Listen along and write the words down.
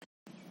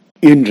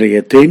இன்றைய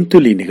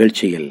தேன்துளி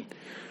நிகழ்ச்சியில்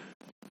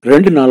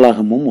 2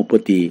 நாளாகமும்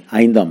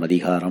 35ஆம்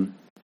அதிகாரம்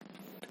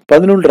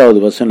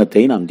 11வது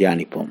வசனத்தை நாம்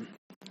தியானிப்போம்.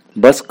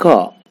 பஸ்கா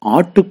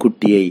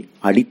ஆட்டுக்குட்டியை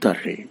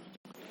அடித்தார்கள்.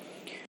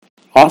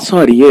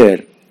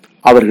 ஆசாரியர்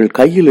அவர்கள்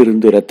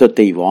கையிலிருந்து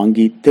இரத்தத்தை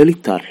வாங்கி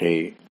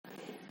தெளித்தார்கள்.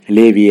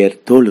 லேவியர்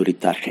தோல்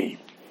உரித்தார்கள்.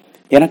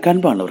 எனக்கு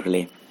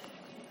அன்பானவர்களே,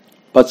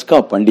 பஸ்கா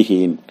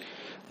பண்டிகையின்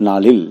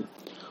நாளில்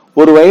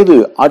ஒரு வயது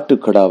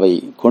ஆட்டுக்கடாவை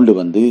கொண்டு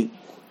வந்து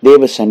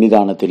தேவ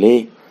சன்னிதானத்திலே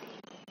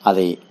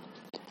அதை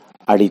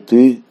அடித்து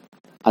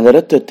அந்த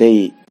இரத்தத்தை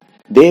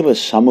தேவ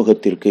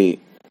சமூகத்திற்கு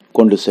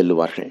கொண்டு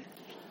செல்லுவார்கள்.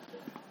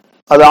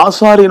 அது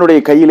ஆசாரியனுடைய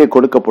கையிலே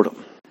கொடுக்கப்படும்.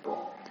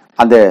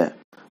 அந்த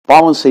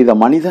பாவம் செய்த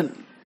மனிதன்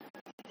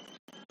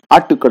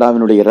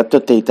ஆட்டுக்கடாவினுடைய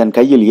இரத்தத்தை தன்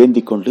கையில்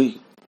ஏந்தி கொண்டு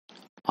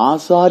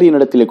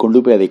ஆசாரியனிடத்திலே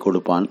கொண்டு போய் அதை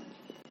கொடுப்பான்.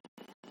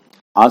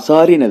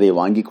 ஆசாரியன் அதை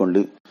வாங்கி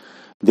கொண்டு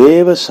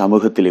தேவ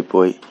சமூகத்திலே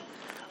போய்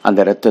அந்த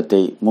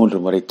இரத்தத்தை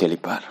 3 முறை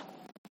தெளிப்பார்.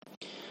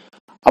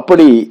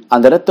 அப்படி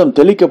அந்த இரத்தம்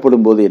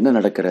தெளிக்கப்படும் போது என்ன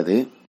நடக்கிறது?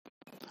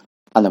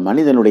 அந்த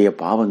மனிதனுடைய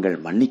பாவங்கள்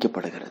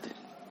மன்னிக்கப்படுகிறது.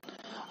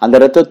 அந்த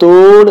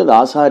இரத்தத்தோடு அந்த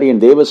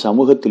ஆசாரியன் தேவ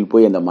சமூகத்தில்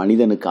போய் அந்த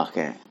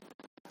மனிதனுக்காக,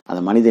 அந்த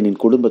மனிதனின்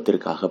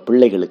குடும்பத்திற்காக,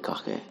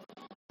 பிள்ளைகளுக்காக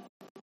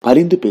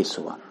பரிந்து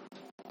பேசுவான்.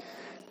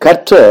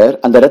 கர்த்தர்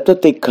அந்த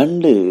இரத்தத்தை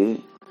கண்டு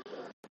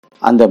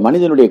அந்த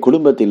மனிதனுடைய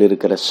குடும்பத்தில்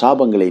இருக்கிற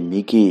சாபங்களை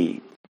நீக்கி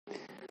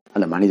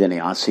அந்த மனிதனை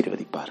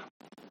ஆசீர்வதிப்பார்.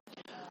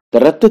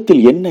 இந்த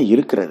இரத்தத்தில் என்ன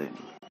இருக்கிறது?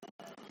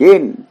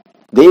 ஏன்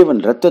தேவன்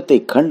இரத்தத்தை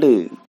கண்டு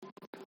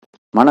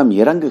மனம்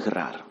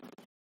இறங்குகிறார்?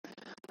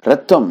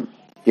 இரத்தம்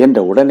என்ற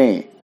உடனே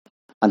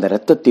அந்த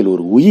இரத்தத்தில்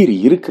ஒரு உயிர்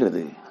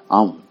இருக்கிறது.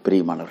 ஆம்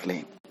பிரியமானவர்களே,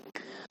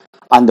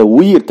 அந்த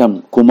உயிர் தம்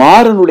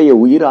குமாரனுடைய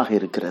உயிராக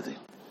இருக்கிறது.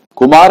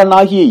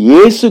 குமாரனாகிய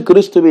இயேசு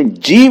கிறிஸ்துவின்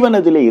ஜீவன்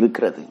அதிலே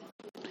இருக்கிறது.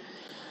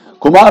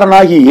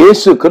 குமாரனாகிய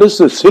இயேசு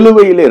கிறிஸ்து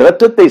சிலுவையிலே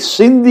இரத்தத்தை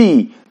சிந்தி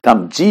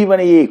தம்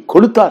ஜீவனையே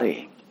கொடுத்தாரே.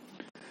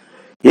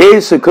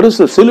 இயேசு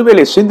கிறிஸ்து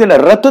சிலுவையிலே சிந்தின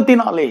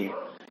இரத்தத்தினாலே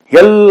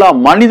எல்லா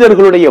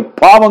மனிதர்களுடைய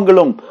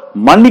பாவங்களும்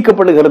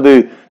மன்னிக்கப்படுகிறது,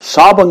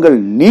 சாபங்கள்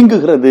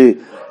நீங்குகிறது,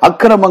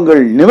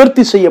 அக்கிரமங்கள்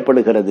நிவர்த்தி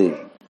செய்யப்படுகிறது.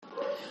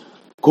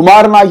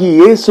 குமாரனாகி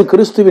இயேசு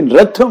கிறிஸ்துவின்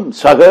இரத்தம்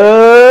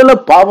சகல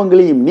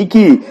பாவங்களையும்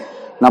நீக்கி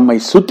நம்மை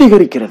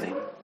சுத்திகரிக்கிறது.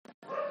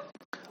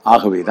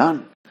 ஆகவேதான்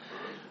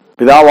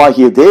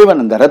பிதாவாகிய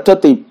தேவன் அந்த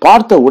இரத்தத்தை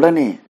பார்த்த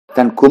உடனே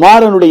தன்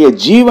குமாரனுடைய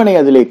ஜீவனை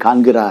அதிலே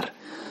காண்கிறார்.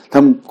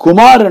 தம்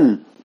குமாரன்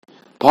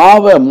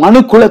பாவ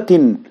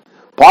மனுக்குலத்தின்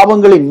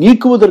பாவங்களை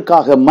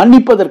நீக்குவதற்காக,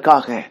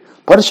 மன்னிப்பதற்காக,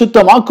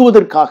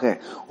 பரிசுத்தமாக்குவதற்காக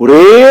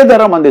ஒரே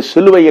தரம் அந்த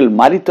சிலுவையில்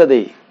மரித்ததை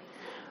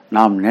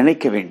நாம்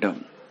நினைக்க வேண்டும்.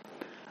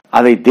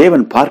 அதை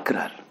தேவன்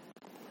பார்க்கிறார்.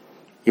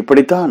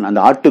 இப்படித்தான் அந்த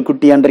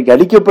ஆட்டுக்குட்டி அன்றைக்கு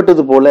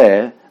அடிக்கப்பட்டது போல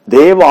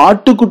தேவ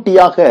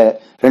ஆட்டுக்குட்டியாக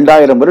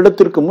 2000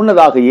 வருடத்திற்கு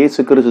முன்னதாக இயேசு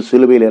கிறிஸ்து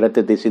சிலுவையில்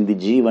இரத்தத்தை சிந்தி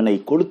ஜீவனை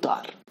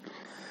கொடுத்தார்.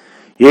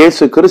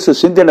 இயேசு கிறிஸ்து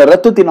சிந்தின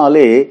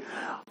இரத்தத்தினாலே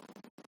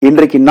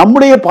இன்றைக்கு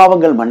நம்முடைய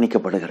பாவங்கள்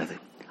மன்னிக்கப்படுகிறது.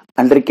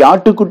 அன்றைக்கு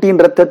ஆட்டுக்குட்டியின்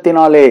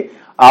இரத்தத்தினாலே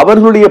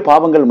அவர்களுடைய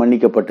பாவங்கள்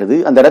மன்னிக்கப்பட்டது.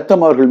 அந்த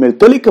இரத்தம் அவர்கள் மேல்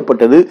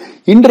தெளிக்கப்பட்டது.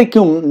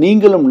 இன்றைக்கும்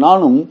நீங்களும்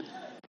நானும்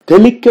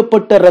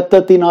தெளிக்கப்பட்ட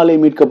இரத்தத்தினாலே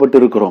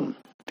மீட்கப்பட்டிருக்கிறோம்.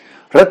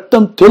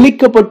 இரத்தம்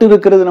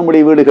தெளிக்கப்பட்டிருக்கிறது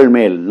நம்முடைய வீடுகள்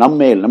மேல்,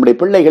 நம்மேல், நம்முடைய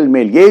பிள்ளைகள்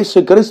மேல். இயேசு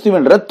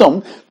கிறிஸ்துவின் இரத்தம்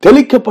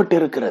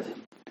தெளிக்கப்பட்டிருக்கிறது.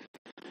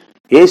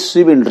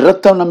 இயேசுவின்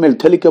இரத்தம் நம்மேல்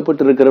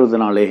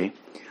தெளிக்கப்பட்டிருக்கிறதுனாலே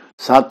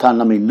சாத்தான்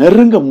நம்மை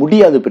நெருங்க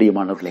முடியாது.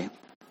 பிரியமானவர்களே,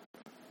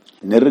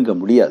 நெருங்க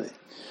முடியாது.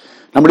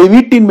 நம்முடைய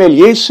வீட்டின் மேல்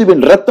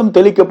இயேசுவின் இரத்தம்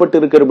தெளிக்கப்பட்டு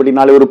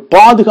இருக்கிறபடினாலே ஒரு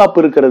பாதுகாப்பு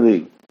இருக்கிறது.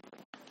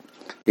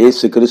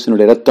 இயேசு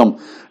கிறிஸ்துவினுடைய இரத்தம்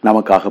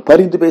நமக்காக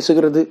பரிந்து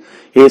பேசுகிறது.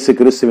 இயேசு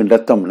கிறிஸ்துவின்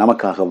இரத்தம்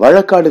நமக்காக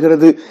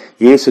வழக்காடுகிறது.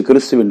 இயேசு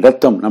கிறிஸ்துவின்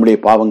இரத்தம் நம்முடைய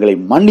பாவங்களை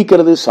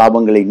மன்னிக்கிறது,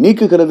 சாபங்களை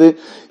நீக்குகிறது.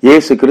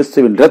 இயேசு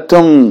கிறிஸ்துவின்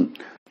இரத்தம்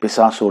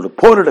பிசாசோடு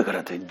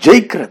போரிடுகிறது,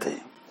 ஜெயிக்கிறது.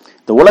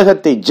 இந்த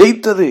உலகத்தை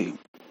ஜெயித்தது.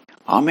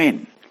 ஆமேன்.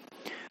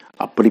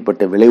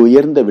 அப்படிப்பட்ட விலை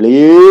உயர்ந்த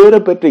விலையேற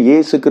பெற்ற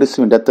இயேசு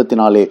கிறிஸ்துவின்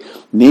இரத்தத்தினாலே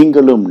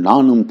நீங்களும்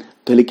நானும்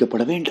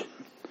தெளிக்கப்பட வேண்டும்.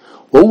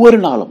 ஒவ்வொரு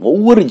நாளும்,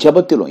 ஒவ்வொரு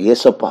ஜெபத்திலும்,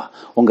 ஏசப்பா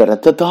உங்க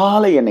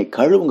இரத்தத்தால என்னை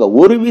கழுவுங்க,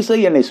 ஒரு விசை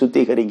என்னை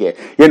சுத்திகரிங்க,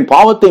 என்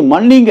பாவத்தை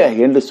மன்னிங்க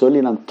என்று சொல்லி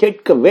நாம்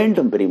கேட்க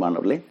வேண்டும்.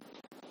 பிரியமானவர்களே,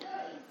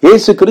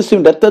 இயேசு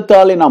கிறிஸ்துவின்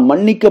இரத்தத்தாலே நாம்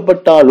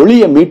மன்னிக்கப்பட்டால்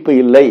ஒழிய மீட்பு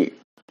இல்லை,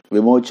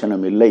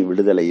 விமோச்சனம் இல்லை,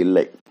 விடுதலை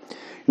இல்லை.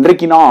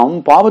 இன்றைக்கு நாம்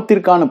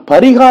பாவத்திற்கான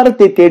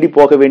பரிகாரத்தை தேடி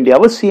போக வேண்டிய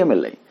அவசியம்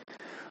இல்லை.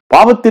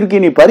 பாவத்திற்கு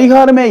இனி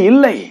பரிகாரமே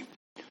இல்லை.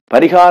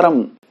 பரிகாரம்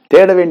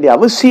தேட வேண்டிய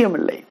அவசியம்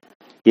இல்லை.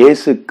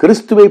 இயேசு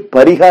கிறிஸ்துவை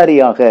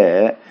பரிகாரியாக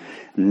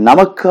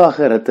நமக்காக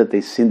இரத்தத்தை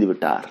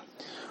சிந்திவிட்டார்.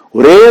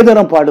 ஒரே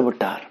தரம்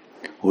பாடுபட்டார்,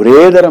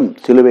 ஒரே தரம்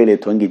சிலுவையிலே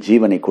தொங்கி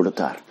ஜீவனை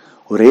கொடுத்தார்,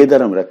 ஒரே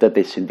தரம்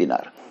இரத்தத்தை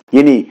சிந்தினார்.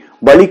 இனி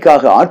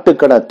பலிக்காக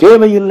ஆட்டுக்கடா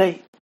தேவையில்லை,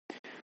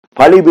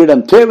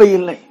 பலிபீடம்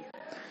தேவையில்லை.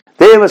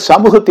 தேவ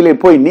சமூகத்திலே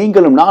போய்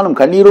நீங்களும் நானும்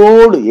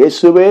கண்ணீரோடு,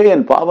 இயேசுவே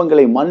என்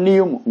பாவங்களை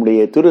மன்னியும்,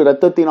 உம்முடைய திரு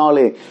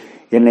இரத்தத்தினாலே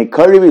என்னை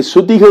கழுவி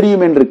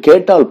சுத்திகரியும் என்று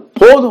கேட்டால்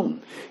போதும்.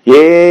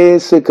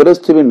 இயேசு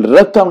கிறிஸ்துவின்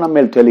இரத்தம்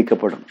நம்மேல்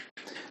தெளிக்கப்படும்.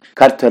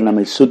 கர்த்தர்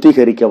நம்மை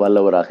சுத்திகரிக்க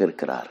வல்லவராக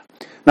இருக்கிறார்.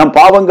 நம்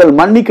பாவங்கள்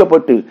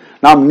மன்னிக்கப்பட்டு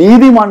நாம்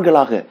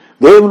நீதிமான்களாக,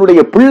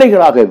 தேவனுடைய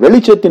பிள்ளைகளாக,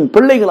 வெளிச்சத்தின்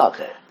பிள்ளைகளாக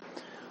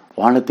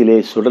வானத்திலே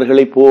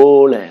சுடர்களைப்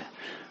போல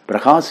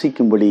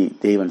பிரகாசிக்கும்படி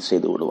தேவன்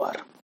செய்து விடுவார்.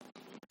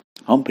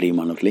 ஆம்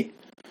பிரியமானவர்களே,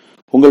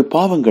 உங்கள்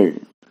பாவங்கள்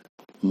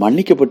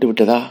மன்னிக்கப்பட்டு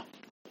விட்டதா?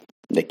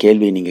 இந்த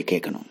கேள்வியை நீங்க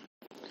கேட்கணும்.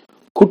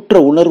 குற்ற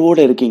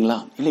உணர்வோடு இருக்கீங்களா?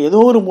 இல்ல ஏதோ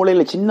ஒரு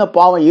மூலையில சின்ன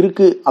பாவம்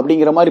இருக்கு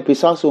அப்படிங்கிற மாதிரி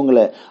பிசாசு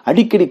உங்களை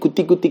அடிக்கடி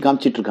குத்தி குத்தி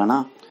காமிச்சிட்டு இருக்கானா?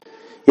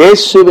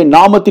 இயேசுவின்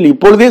நாமத்தில்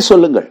இப்பொழுதே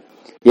சொல்லுங்கள்,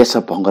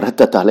 ஏசப்பா உங்க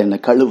ரத்தத்தால என்னை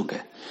கழுவுங்க,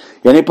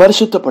 என்னை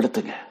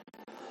பரிசுத்தப்படுத்துங்க.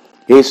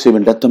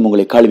 இயேசுவின் ரத்தம்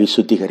உங்களை கழுவி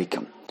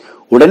சுத்திகரிக்கும்.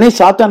 உடனே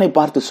சாத்தானை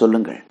பார்த்து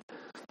சொல்லுங்கள்,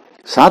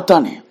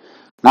 சாத்தானே,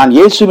 நான்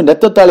இயேசுவின்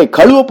ரத்தத்தாலே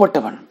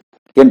கழுவப்பட்டவன்,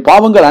 என்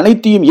பாவங்கள்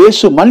அனைத்தையும்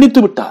இயேசு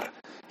மன்னித்து விட்டார்,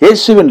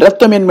 இயேசுவின்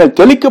ரத்தம் என் மேல்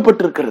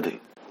தெளிக்கப்பட்டிருக்கிறது,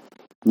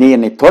 நீ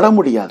என்னை தொட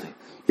முடியாது,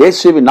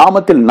 இயேசுவின்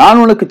நாமத்தில்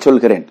நான் உனக்கு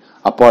சொல்கிறேன்,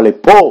 அப்பாலே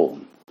போ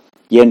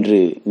என்று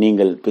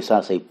நீங்கள்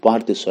பிசாசை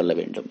பார்த்து சொல்ல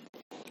வேண்டும்.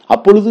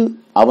 அப்பொழுது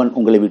அவன்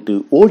உங்களை விட்டு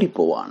ஓடி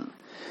போவான்.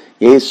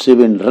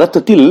 இயேசுவின்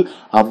இரத்தத்தில்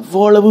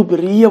அவ்வளவு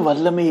பெரிய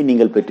வல்லமையை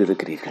நீங்கள்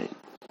பெற்றிருக்கிறீர்கள்.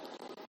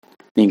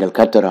 நீங்கள்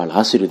கர்த்தரால்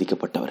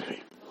ஆசீர்வதிக்கப்பட்டவர்கள்.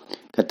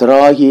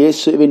 கர்த்தராகிய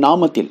இயேசுவின்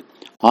நாமத்தில்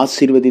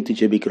ஆசீர்வதித்து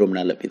ஜெபிக்கிறோம்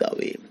நல்ல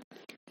பிதாவே,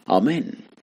 ஆமென்.